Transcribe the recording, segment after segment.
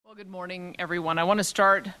Well, good morning, everyone. I want to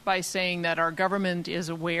start by saying that our government is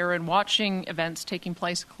aware and watching events taking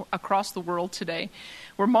place across the world today.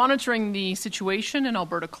 We're monitoring the situation in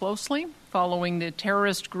Alberta closely, following the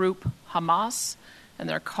terrorist group Hamas and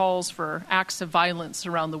their calls for acts of violence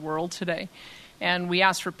around the world today. And we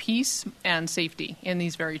ask for peace and safety in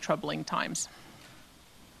these very troubling times.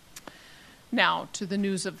 Now, to the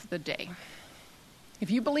news of the day.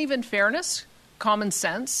 If you believe in fairness, common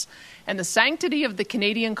sense, and the sanctity of the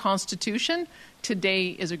Canadian Constitution, today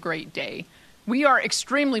is a great day. We are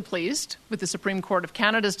extremely pleased with the Supreme Court of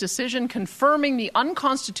Canada's decision confirming the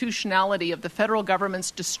unconstitutionality of the federal government's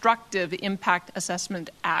Destructive Impact Assessment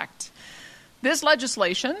Act. This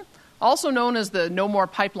legislation, also known as the No More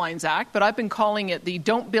Pipelines Act, but I've been calling it the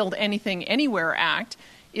Don't Build Anything Anywhere Act,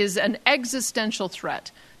 is an existential threat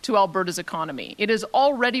to Alberta's economy. It is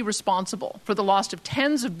already responsible for the loss of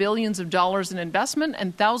tens of billions of dollars in investment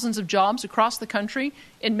and thousands of jobs across the country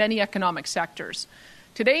in many economic sectors.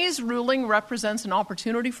 Today's ruling represents an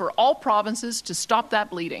opportunity for all provinces to stop that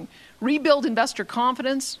bleeding, rebuild investor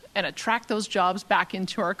confidence, and attract those jobs back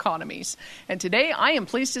into our economies. And today, I am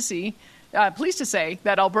pleased to say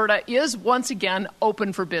that Alberta is once again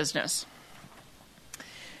open for business.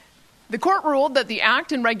 The court ruled that the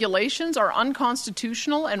Act and regulations are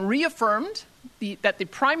unconstitutional and reaffirmed that the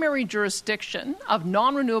primary jurisdiction of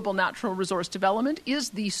non-renewable natural resource development is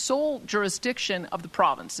the sole jurisdiction of the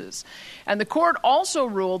provinces. And the court also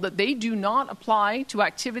ruled that they do not apply to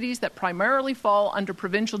activities that primarily fall under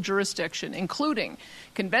provincial jurisdiction, including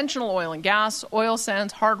conventional oil and gas, oil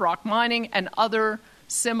sands, hard rock mining, and other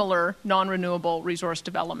similar non-renewable resource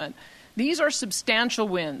development. These are substantial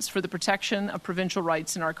wins for the protection of provincial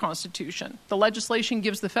rights in our Constitution. The legislation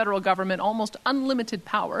gives the federal government almost unlimited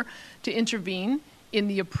power to intervene in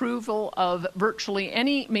the approval of virtually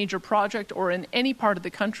any major project or in any part of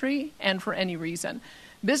the country and for any reason.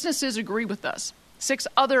 Businesses agree with us. 6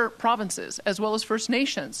 other provinces, as well as First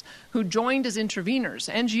Nations, who joined as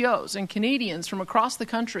interveners, NGOs, and Canadians from across the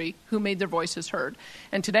country who made their voices heard.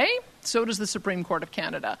 And today, so does the Supreme Court of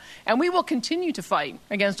Canada. And we will continue to fight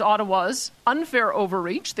against Ottawa's unfair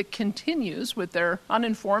overreach that continues with their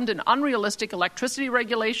uninformed and unrealistic electricity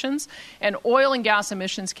regulations and oil and gas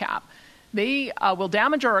emissions cap. They will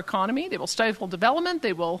damage our economy, they will stifle development,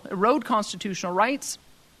 they will erode constitutional rights,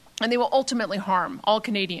 and they will ultimately harm all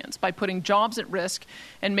Canadians by putting jobs at risk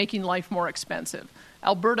and making life more expensive.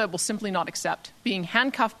 Alberta will simply not accept being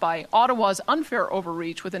handcuffed by Ottawa's unfair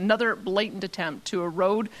overreach with another blatant attempt to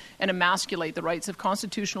erode and emasculate the rights of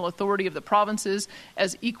constitutional authority of the provinces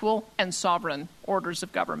as equal and sovereign orders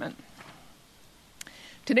of government.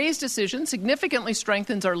 Today's decision significantly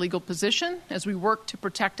strengthens our legal position as we work to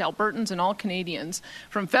protect Albertans and all Canadians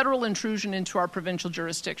from federal intrusion into our provincial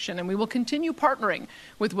jurisdiction, and we will continue partnering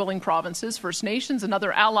with willing provinces, First Nations, and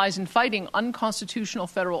other allies in fighting unconstitutional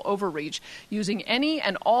federal overreach using any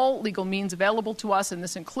and all legal means available to us, and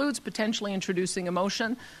this includes potentially introducing a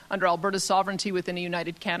motion under Alberta's sovereignty within a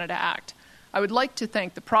United Canada Act. I would like to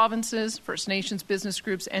thank the provinces, First Nations, business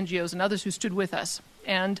groups, NGOs, and others who stood with us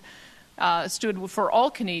and stood for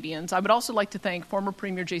all Canadians. I would also like to thank former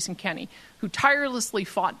Premier Jason Kenney, who tirelessly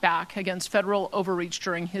fought back against federal overreach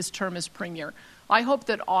during his term as Premier. I hope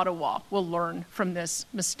that Ottawa will learn from this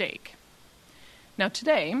mistake. Now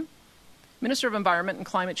today, Minister of Environment and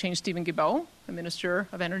Climate Change Stephen Guilbeault and Minister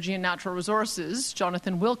of Energy and Natural Resources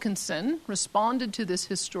Jonathan Wilkinson responded to this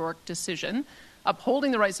historic decision,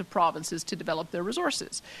 upholding the rights of provinces to develop their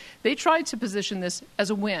resources. They tried to position this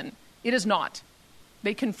as a win. It is not.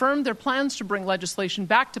 They confirmed their plans to bring legislation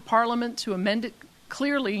back to Parliament to amend it.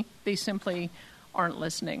 Clearly, they simply aren't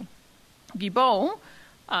listening. Guilbeault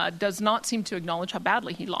does not seem to acknowledge how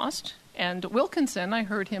badly he lost. And Wilkinson, I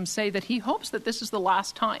heard him say that he hopes that this is the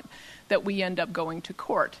last time that we end up going to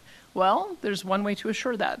court. Well, there's one way to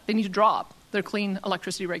assure that. They need to drop their clean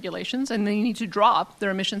electricity regulations, and they need to drop their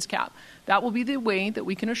emissions cap. That will be the way that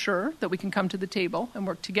we can assure that we can come to the table and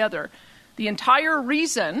work together. The entire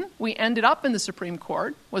reason we ended up in the Supreme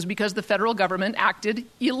Court was because the federal government acted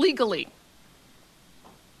illegally.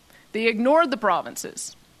 They ignored the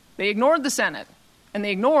provinces, they ignored the Senate, and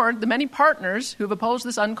they ignored the many partners who have opposed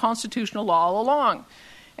this unconstitutional law all along,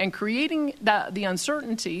 and creating the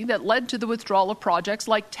uncertainty that led to the withdrawal of projects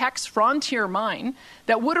like Teck's Frontier Mine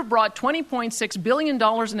that would have brought $20.6 billion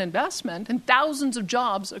in investment and thousands of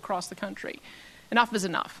jobs across the country. Enough is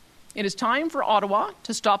enough. It is time for Ottawa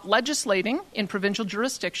to stop legislating in provincial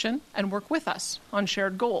jurisdiction and work with us on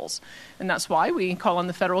shared goals. And that's why we call on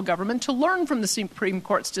the federal government to learn from the Supreme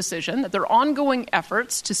Court's decision that their ongoing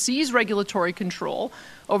efforts to seize regulatory control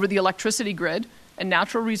over the electricity grid and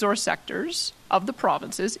natural resource sectors of the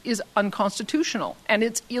provinces is unconstitutional and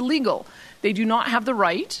it's illegal. They do not have the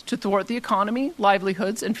right to thwart the economy,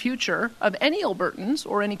 livelihoods, and future of any Albertans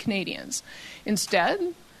or any Canadians.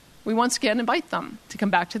 Instead, we once again invite them to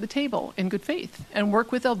come back to the table in good faith and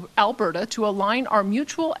work with Alberta to align our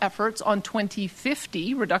mutual efforts on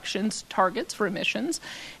 2050 reductions targets for emissions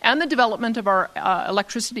and the development of our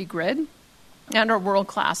electricity grid and our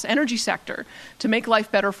world-class energy sector to make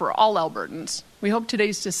life better for all Albertans. We hope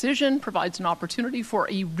today's decision provides an opportunity for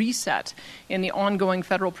a reset in the ongoing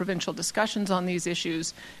federal-provincial discussions on these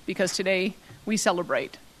issues, because today we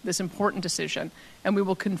celebrate this important decision and we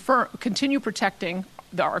will continue protecting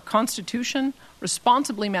our Constitution,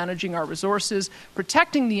 responsibly managing our resources,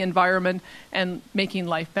 protecting the environment, and making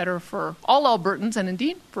life better for all Albertans and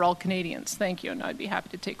indeed for all Canadians. Thank you, and I'd be happy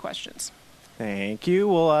to take questions. Thank you.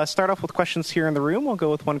 We'll start off with questions here in the room. We'll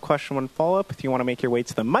go with one question, one follow-up. If you want to make your way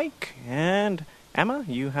to the mic. And Emma,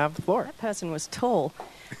 you have the floor. That person was tall.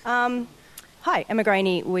 Hi, Emma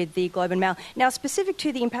Graney with the Globe and Mail. Now, specific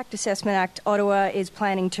to the Impact Assessment Act, Ottawa is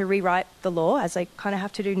planning to rewrite the law, as they kind of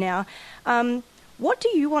have to do now. What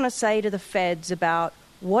do you want to say to the feds about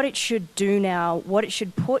what it should do now, what it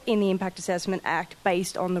should put in the Impact Assessment Act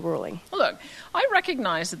based on the ruling? Well, look, I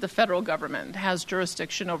recognize that the federal government has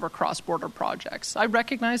jurisdiction over cross-border projects. I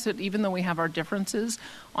recognize that even though we have our differences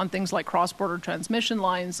on things like cross-border transmission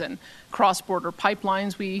lines and cross-border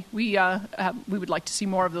pipelines, we would like to see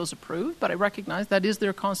more of those approved, but I recognize that is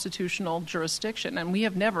their constitutional jurisdiction, and we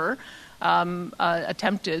have never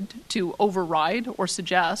attempted to override or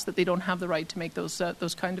suggest that they don't have the right to make those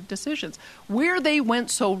kind of decisions. Where they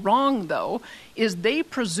went so wrong, though, is they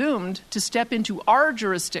presumed to step into our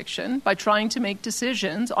jurisdiction by trying to make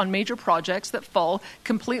decisions on major projects that fall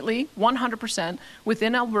completely, 100%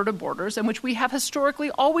 within Alberta borders, and which we have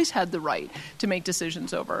historically always had the right to make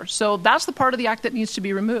decisions over. So that's the part of the Act that needs to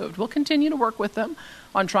be removed. We'll continue to work with them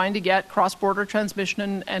on trying to get cross-border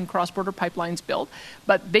transmission and cross-border pipelines built,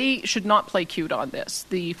 but they should not play cute on this.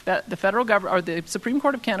 The federal government, or the Supreme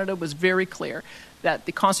Court of Canada, was very clear that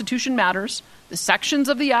the Constitution matters. The sections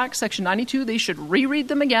of the Act, Section 92, they should reread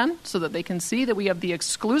them again so that they can see that we have the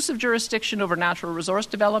exclusive jurisdiction over natural resource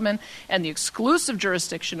development and the exclusive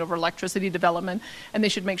jurisdiction over electricity development, and they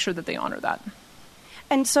should make sure that they honor that.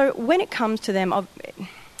 And so when it comes to them,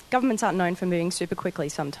 governments aren't known for moving super quickly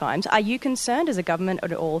sometimes. Are you concerned as a government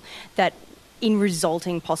at all that in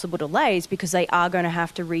resulting possible delays, because they are going to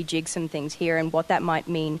have to rejig some things here, and what that might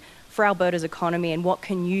mean for Alberta's economy, and what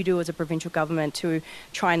can you do as a provincial government to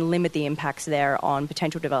try and limit the impacts there on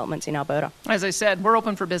potential developments in Alberta? As I said, we're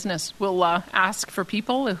open for business. We'll ask for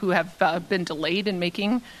people who have been delayed in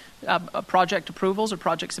making project approvals or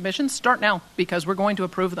project submissions, start now, because we're going to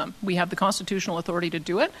approve them. We have the constitutional authority to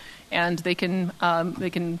do it, and they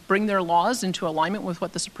can bring their laws into alignment with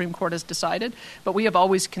what the Supreme Court has decided. But we have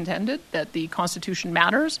always contended that the Constitution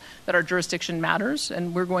matters, that our jurisdiction matters,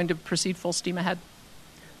 and we're going to proceed full steam ahead.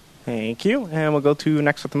 Thank you. And we'll go to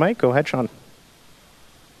next with the mic. Go ahead, Sean.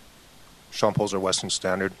 Sean Polzer, Western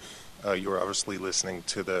Standard. You were obviously listening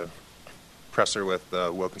to the presser with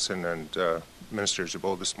Wilkinson and Minister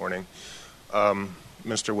Gibault this morning.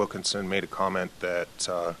 Minister Wilkinson made a comment that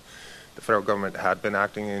the federal government had been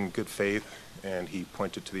acting in good faith, and he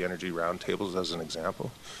pointed to the energy roundtables as an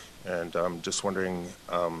example. And I'm just wondering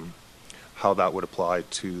how that would apply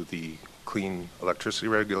to the clean electricity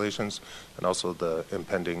regulations and also the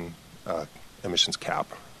impending emissions cap.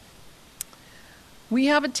 We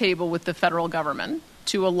have a table with the federal government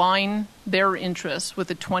to align their interests with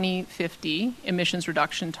the 2050 emissions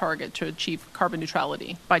reduction target to achieve carbon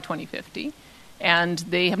neutrality by 2050. And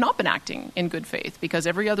they have not been acting in good faith, because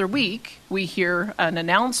every other week we hear an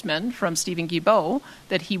announcement from Stephen Guilbeault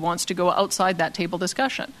that he wants to go outside that table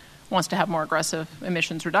discussion, wants to have more aggressive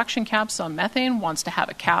emissions reduction caps on methane, wants to have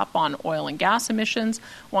a cap on oil and gas emissions,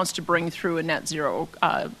 wants to bring through a net zero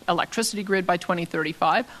electricity grid by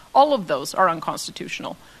 2035. All of those are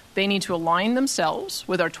unconstitutional. They need to align themselves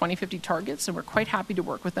with our 2050 targets, and we're quite happy to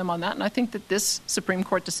work with them on that. And I think that this Supreme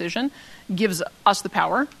Court decision gives us the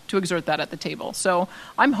power to exert that at the table. So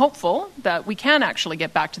I'm hopeful that we can actually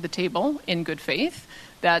get back to the table in good faith,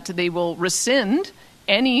 that they will rescind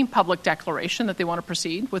any public declaration that they want to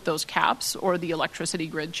proceed with those caps or the electricity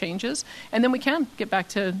grid changes, and then we can get back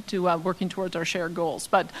to working towards our shared goals.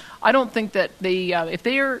 But I don't think that if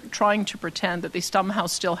they are trying to pretend that they somehow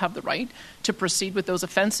still have the right to proceed with those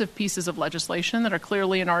offensive pieces of legislation that are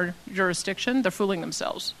clearly in our jurisdiction, they're fooling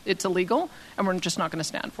themselves. It's illegal, and we're just not going to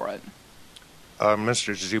stand for it.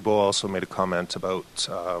 Mr. Gibault also made a comment about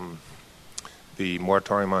the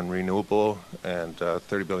moratorium on renewable and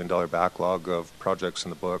 $30 billion backlog of projects in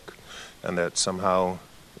the book, and that somehow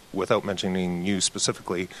without mentioning you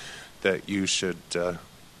specifically, that you should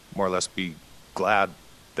more or less be glad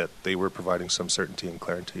that they were providing some certainty and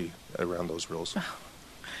clarity around those rules.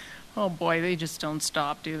 Oh boy, they just don't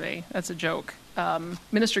stop, do they? That's a joke.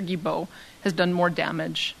 Minister Guilbeault has done more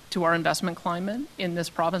damage to our investment climate in this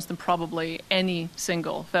province than probably any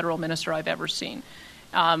single federal minister I've ever seen.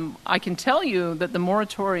 I can tell you that the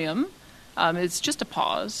moratorium, it's just a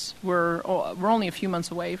pause. We're only a few months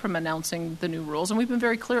away from announcing the new rules, and we've been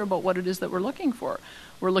very clear about what it is that we're looking for.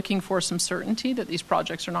 We're looking for some certainty that these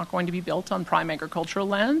projects are not going to be built on prime agricultural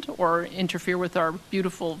land or interfere with our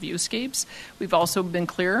beautiful viewscapes. We've also been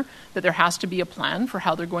clear that there has to be a plan for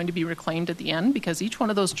how they're going to be reclaimed at the end, because each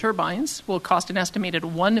one of those turbines will cost an estimated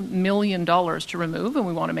 $1 million to remove, and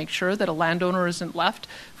we want to make sure that a landowner isn't left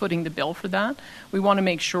footing the bill for that. We want to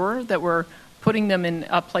make sure that we're putting them in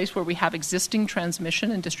a place where we have existing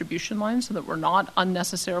transmission and distribution lines so that we're not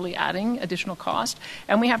unnecessarily adding additional cost.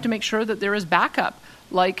 And we have to make sure that there is backup,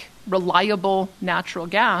 like reliable natural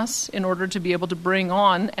gas, in order to be able to bring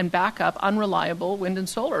on and back up unreliable wind and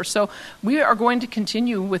solar. So we are going to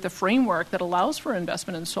continue with a framework that allows for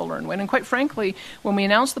investment in solar and wind. And quite frankly, when we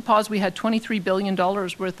announced the pause, we had $23 billion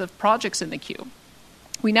worth of projects in the queue.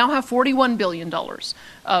 We now have $41 billion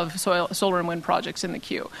of solar and wind projects in the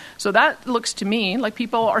queue. So that looks to me like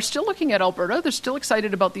people are still looking at Alberta. They're still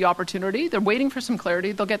excited about the opportunity. They're waiting for some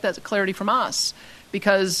clarity. They'll get that clarity from us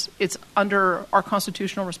because it's under our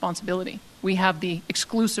constitutional responsibility. We have the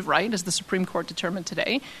exclusive right, as the Supreme Court determined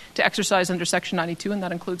today, to exercise under Section 92, and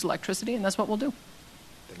that includes electricity, and that's what we'll do.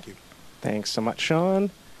 Thank you. Thanks so much,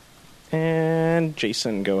 Sean. And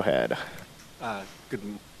Jason, go ahead.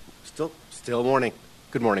 Still morning.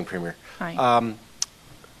 Good morning, Premier. Hi.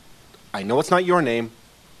 I know it's not your name,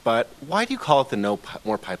 but why do you call it the No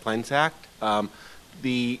More Pipelines Act?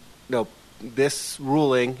 This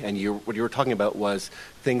ruling, and what you were talking about was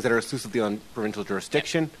things that are exclusively on provincial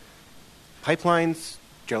jurisdiction. Yep. Pipelines,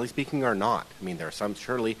 generally speaking, are not. I mean, there are some,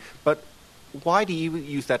 surely, but why do you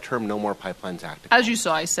use that term No More Pipelines Act? As you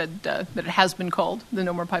saw, I said that it has been called the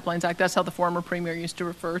No More Pipelines Act. That's how the former Premier used to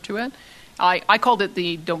refer to it. I called it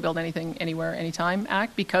the Don't Build Anything Anywhere Anytime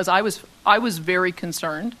Act because I was very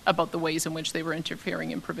concerned about the ways in which they were interfering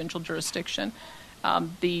in provincial jurisdiction.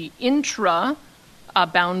 The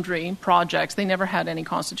boundary projects, they never had any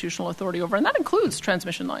constitutional authority over, and that includes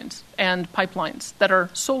transmission lines and pipelines that are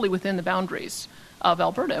solely within the boundaries of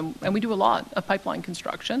Alberta, and we do a lot of pipeline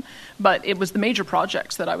construction, but it was the major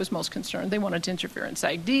projects that I was most concerned. They wanted to interfere in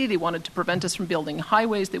SAGD, they wanted to prevent us from building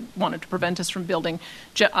highways, they wanted to prevent us from building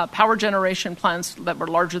power generation plants that were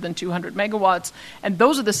larger than 200 megawatts, and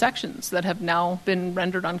those are the sections that have now been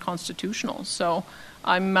rendered unconstitutional. So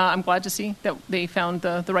I'm glad to see that they found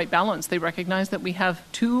the right balance. They recognize that we have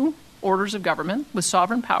two orders of government with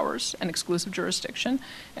sovereign powers and exclusive jurisdiction,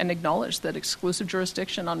 and acknowledge that exclusive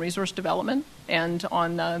jurisdiction on resource development and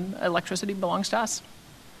on electricity belongs to us.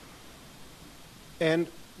 And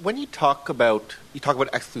when you talk about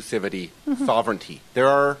exclusivity, sovereignty,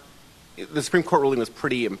 the Supreme Court ruling was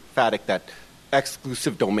pretty emphatic that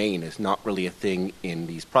exclusive domain is not really a thing in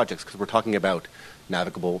these projects because we're talking about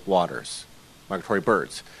navigable waters, migratory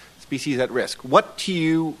birds, species at risk. What to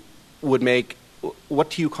you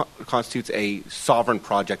constitutes a sovereign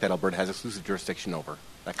project that Alberta has exclusive jurisdiction over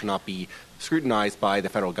that cannot be scrutinized by the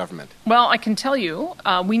federal government? Well, I can tell you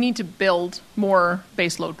we need to build more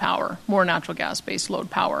baseload power, more natural gas baseload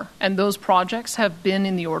power. And those projects have been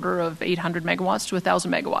in the order of 800 megawatts to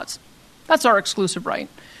 1,000 megawatts. That's our exclusive right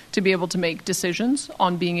to be able to make decisions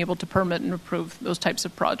on being able to permit and approve those types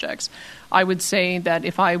of projects. I would say that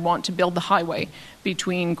if I want to build the highway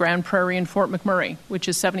between Grand Prairie and Fort McMurray, which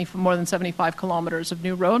is more than 75 kilometers of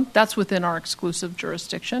new road, that's within our exclusive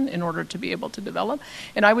jurisdiction in order to be able to develop.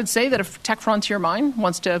 And I would say that if Tech Frontier Mine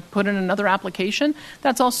wants to put in another application,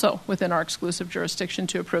 that's also within our exclusive jurisdiction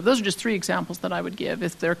to approve. Those are just three examples that I would give.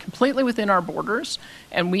 If they're completely within our borders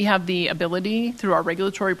and we have the ability through our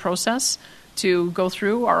regulatory process to go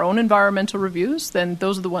through our own environmental reviews, then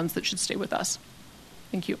those are the ones that should stay with us.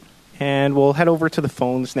 Thank you. And we'll head over to the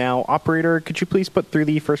phones now. Operator, could you please put through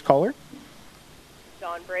the first caller?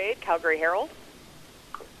 Don Braid, Calgary Herald.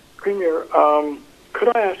 Premier,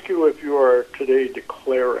 could I ask you if you are today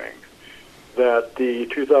declaring that the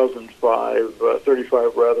 2005,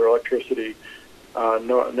 35 electricity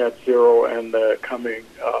net zero and the coming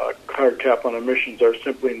hard cap on emissions are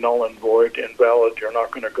simply null and void, invalid, you're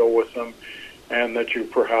not going to go with them, and that you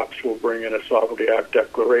perhaps will bring in a Sovereignty Act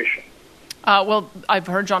declaration? Well, I've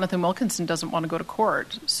heard Jonathan Wilkinson doesn't want to go to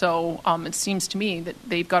court, so it seems to me that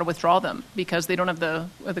they've got to withdraw them because they don't have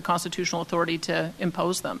the constitutional authority to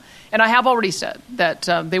impose them. And I have already said that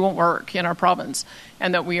they won't work in our province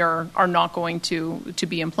and that we are not going to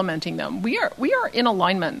be implementing them. We are in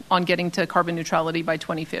alignment on getting to carbon neutrality by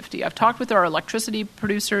 2050. I've talked with our electricity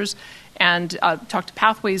producers and talked to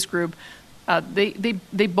Pathways Group.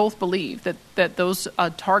 They both believe that those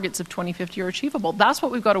targets of 2050 are achievable. That's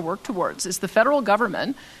what we've got to work towards. It's the federal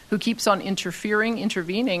government who keeps on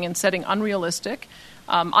intervening, and setting unrealistic,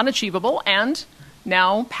 unachievable, and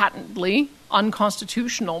now patently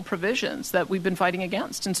unconstitutional provisions that we've been fighting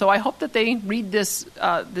against. And so I hope that they read this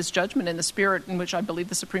judgment in the spirit in which I believe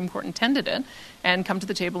the Supreme Court intended it and come to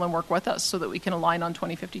the table and work with us so that we can align on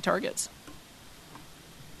 2050 targets.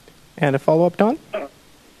 And a follow-up, Don?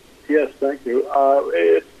 Yes, thank you.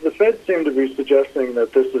 The Fed seem to be suggesting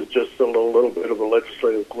that this is just a little bit of a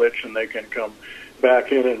legislative glitch, and they can come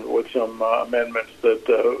back in and with some amendments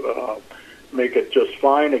that make it just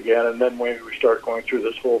fine again, and then maybe we start going through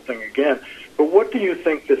this whole thing again. But what do you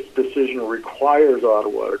think this decision requires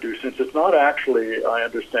Ottawa to do, since it's not actually, I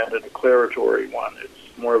understand, a declaratory one,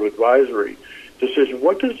 it's more of an advisory decision?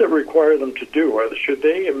 What does it require them to do? Should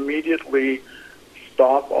they immediately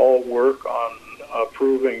stop all work on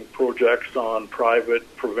approving projects on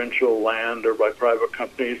private provincial land or by private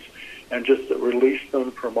companies and just release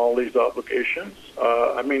them from all these obligations?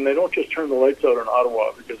 I mean, they don't just turn the lights out in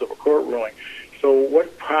Ottawa because of a court ruling. So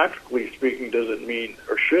what, practically speaking, does it mean,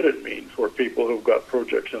 or should it mean, for people who've got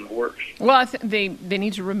projects in the works? Well, they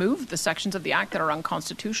need to remove the sections of the Act that are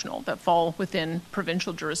unconstitutional, that fall within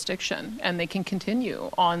provincial jurisdiction, and they can continue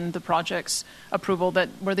on the project's approval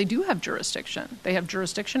where they do have jurisdiction. They have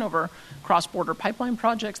jurisdiction over cross-border pipeline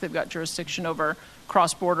projects. They've got jurisdiction over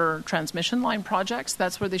cross-border transmission line projects.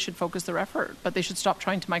 That's where they should focus their effort. But they should stop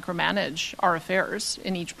trying to micromanage our affairs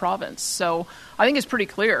in each province. So I think it's pretty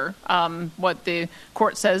clear what the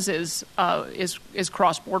court says is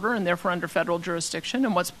cross-border and therefore under federal jurisdiction,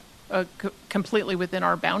 and what's completely within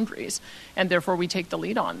our boundaries, and therefore we take the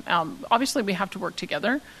lead on. Obviously, we have to work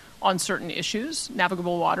together on certain issues,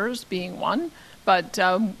 navigable waters being one. But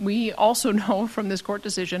we also know from this court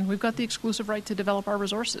decision we've got the exclusive right to develop our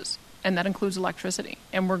resources, and that includes electricity,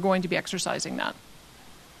 and we're going to be exercising that.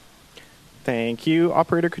 Thank you.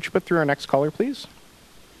 Operator, could you put through our next caller, please?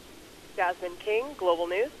 Jasmine King, Global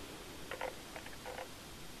News.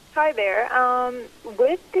 Hi there.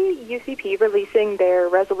 With the UCP releasing their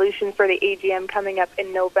resolution for the AGM coming up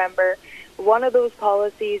in November, one of those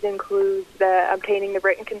policies includes obtaining the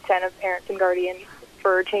written consent of parents and guardians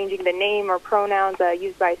for changing the name or pronouns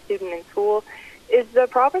used by a student in school. Is the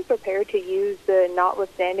province prepared to use the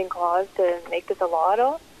notwithstanding clause to make this a law at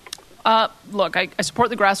all? Look, I support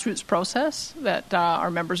the grassroots process that our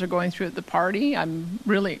members are going through at the party. I'm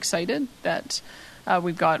really excited that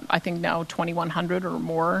we've got, I think, now 2,100 or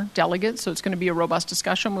more delegates, so it's going to be a robust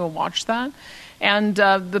discussion. We'll watch that. And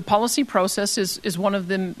the policy process is one of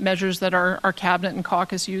the measures that our cabinet and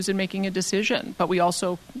caucus use in making a decision. But we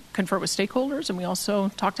also confer with stakeholders, and we also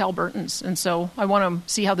talk to Albertans. And so I want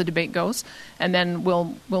to see how the debate goes, and then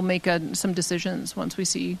we'll make some decisions once we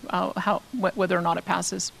see whether or not it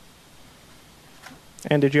passes.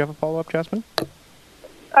 And did you have a follow-up, Jasmine?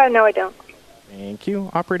 No, I don't. Thank you.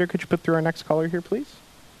 Operator, could you put through our next caller here, please?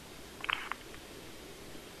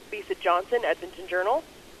 Lisa Johnson, Edmonton Journal.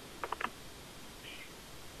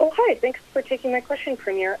 Oh, hi. Thanks for taking my question,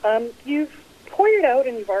 Premier. You've pointed out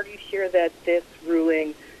and you've argued here that this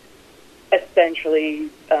ruling essentially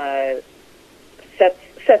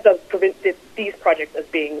sets up these projects as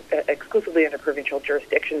being exclusively under provincial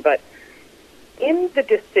jurisdiction. But in the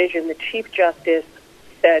decision, the Chief Justice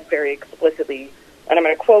said very explicitly, and I'm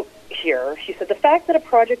going to quote here, he said, "The fact that a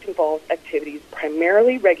project involves activities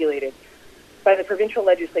primarily regulated by the provincial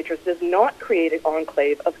legislatures does not create an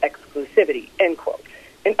enclave of exclusivity," end quote.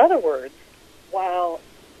 In other words, while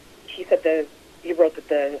he said he wrote that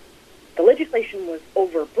the legislation was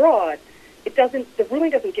overbroad, the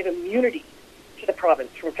ruling doesn't give immunity to the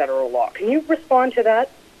province from federal law. Can you respond to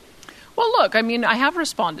that? Well, look, I mean, I have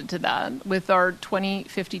responded to that with our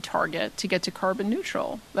 2050 target to get to carbon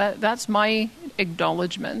neutral. That's my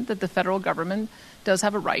acknowledgement that the federal government does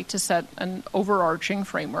have a right to set an overarching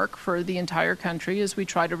framework for the entire country as we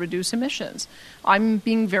try to reduce emissions. I'm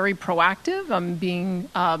being very proactive. I'm being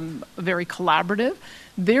very collaborative.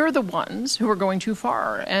 they're the ones who are going too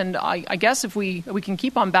far. And I guess if we can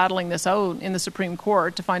keep on battling this out in the Supreme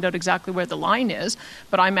Court to find out exactly where the line is,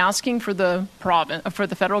 but I'm asking for the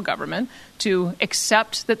federal government to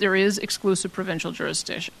accept that there is exclusive provincial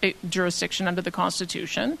jurisdiction under the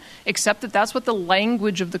Constitution, accept that that's what the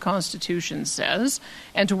language of the Constitution says,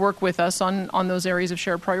 and to work with us on those areas of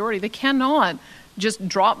shared priority. They cannot just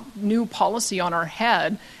drop new policy on our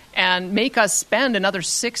head and make us spend another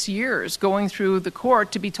 6 years going through the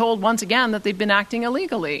court to be told once again that they've been acting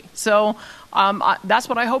illegally. So that's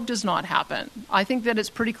what I hope does not happen. I think that it's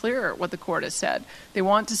pretty clear what the court has said. They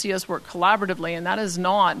want to see us work collaboratively, and that is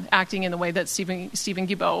not acting in the way that Stephen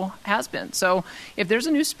Guilbeault has been. So if there's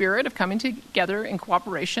a new spirit of coming together in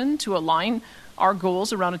cooperation to align our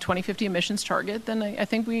goals around a 2050 emissions target, then I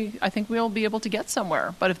think we'll be able to get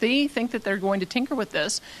somewhere. But if they think that they're going to tinker with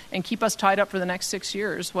this and keep us tied up for the next 6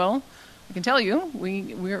 years, well, I can tell you,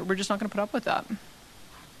 we're just not going to put up with that.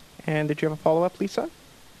 And did you have a follow-up, Lisa?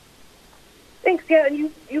 Thanks. Yeah,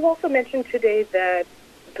 and you also mentioned today that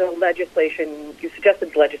you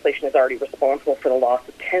suggested the legislation is already responsible for the loss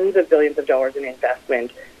of tens of billions of dollars in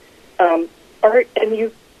investment. And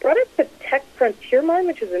you brought up the Tech Frontier Mine,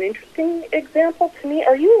 which is an interesting example to me.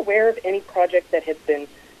 Are you aware of any project that has been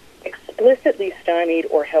explicitly stymied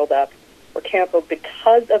or held up or canceled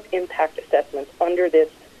because of impact assessments under this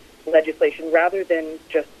legislation rather than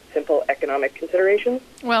just simple economic considerations?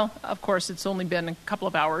 Well, of course, it's only been a couple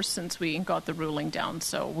of hours since we got the ruling down,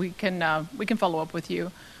 so we can follow up with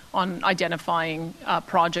you on identifying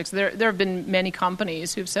projects. There have been many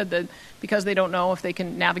companies who've said that because they don't know if they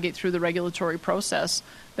can navigate through the regulatory process,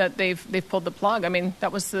 that they've pulled the plug. I mean,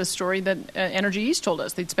 that was the story that Energy East told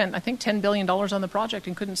us. They'd spent, I think, $10 billion on the project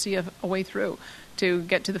and couldn't see a way through to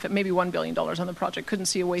get to maybe $1 billion on the project, couldn't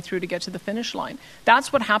see a way through to get to the finish line.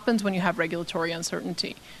 That's what happens when you have regulatory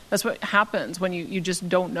uncertainty. That's what happens when you just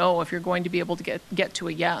don't know if you're going to be able to get to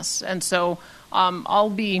a yes. And so I'll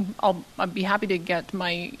be happy to get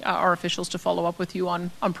our officials to follow up with you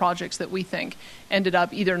on projects that we think ended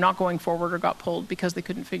up either not going forward or got pulled because they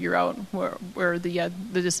couldn't figure out where the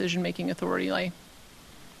decision-making authority lay.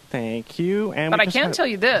 Thank you. But I can tell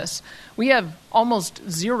you this. We have almost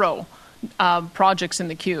zero projects in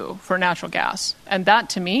the queue for natural gas. And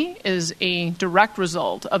that, to me, is a direct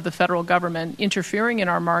result of the federal government interfering in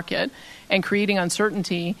our market and creating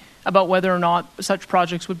uncertainty about whether or not such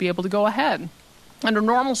projects would be able to go ahead. Under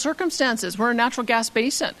normal circumstances, we're a natural gas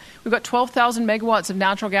basin. We've got 12,000 megawatts of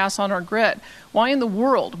natural gas on our grid. Why in the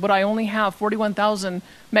world would I only have 41,000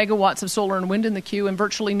 megawatts of solar and wind in the queue and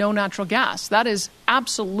virtually no natural gas? That is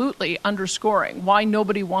absolutely underscoring why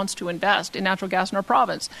nobody wants to invest in natural gas in our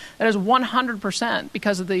province. That is 100%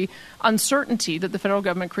 because of the uncertainty that the federal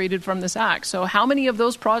government created from this act. So how many of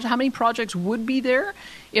those how many projects would be there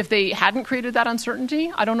if they hadn't created that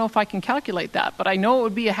uncertainty? I don't know if I can calculate that, but I know it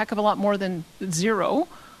would be a heck of a lot more than zero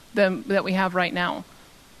that we have right now.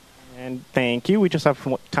 And thank you. We just have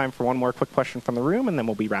time for one more quick question from the room, and then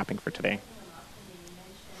we'll be wrapping for today.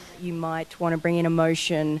 You might want to bring in a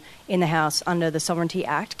motion in the House under the Sovereignty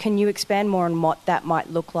Act. Can you expand more on what that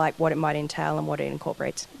might look like, what it might entail, and what it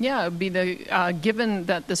incorporates? Yeah, it would be given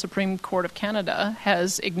that the Supreme Court of Canada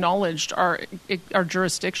has acknowledged our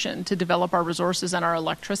jurisdiction to develop our resources and our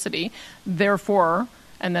electricity, therefore,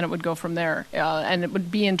 and then it would go from there. And it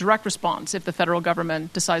would be in direct response if the federal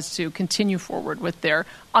government decides to continue forward with their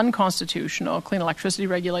unconstitutional clean electricity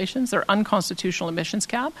regulations, their unconstitutional emissions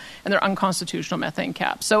cap, and their unconstitutional methane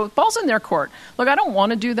cap. So it falls in their court. Look, I don't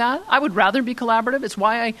want to do that. I would rather be collaborative.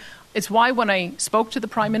 It's why when I spoke to the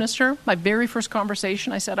Prime Minister, my very first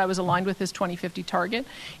conversation, I said I was aligned with his 2050 target.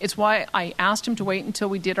 It's why I asked him to wait until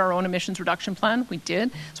we did our own emissions reduction plan. We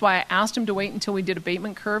did. It's why I asked him to wait until we did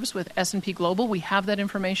abatement curves with S&P Global. We have that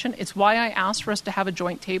information. It's why I asked for us to have a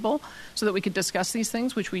joint table so that we could discuss these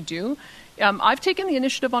things, which we do. I've taken the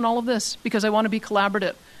initiative on all of this because I want to be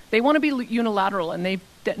collaborative. They want to be unilateral, and they've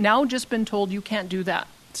now just been told you can't do that.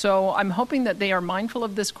 So I'm hoping that they are mindful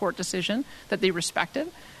of this court decision, that they respect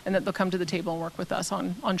it, and that they'll come to the table and work with us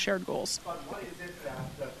on shared goals. But what is it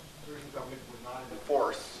that the British government would not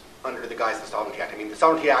enforce under the guise of the Sovereignty Act? I mean, the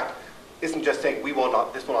Sovereignty Act isn't just saying this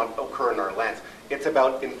will not occur in our lands. It's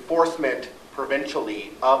about enforcement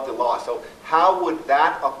provincially of the law. So how would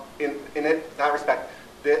that, in that respect,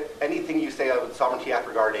 anything you say about the Sovereignty Act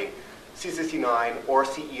regarding C-69 or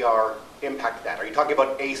CER impact that? Are you talking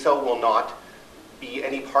about ASO will not be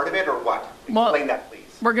any part of it, or what? Explain that, please.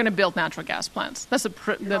 We're going to build natural gas plants. That's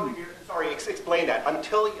Sorry, explain that.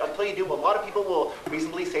 Until you do, a lot of people will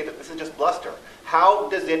reasonably say that this is just bluster. how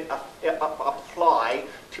does it apply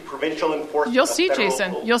to provincial enforcement? You'll see,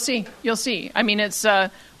 Jason. You'll see. I mean, it's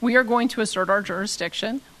we are going to assert our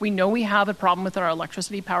jurisdiction. We know we have a problem with our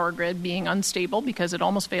electricity power grid being unstable because it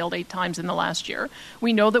almost failed 8 times in the last year.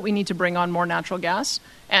 We know that we need to bring on more natural gas,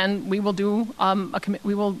 and we will do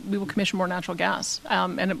we will commission more natural gas,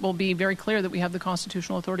 and it will be very clear that we have the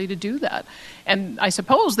constitutional authority to do that. And I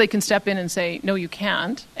suppose they can step in and say, no, you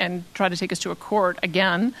can't, and try to take us to a court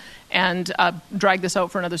again and drag this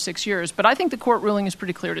out for another 6 years. But I think the court ruling is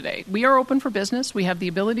pretty clear today. We are open for business. We have the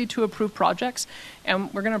ability to approve projects,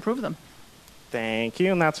 and we're going to approve them. Thank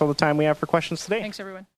you, and that's all the time we have for questions today. Thanks, everyone.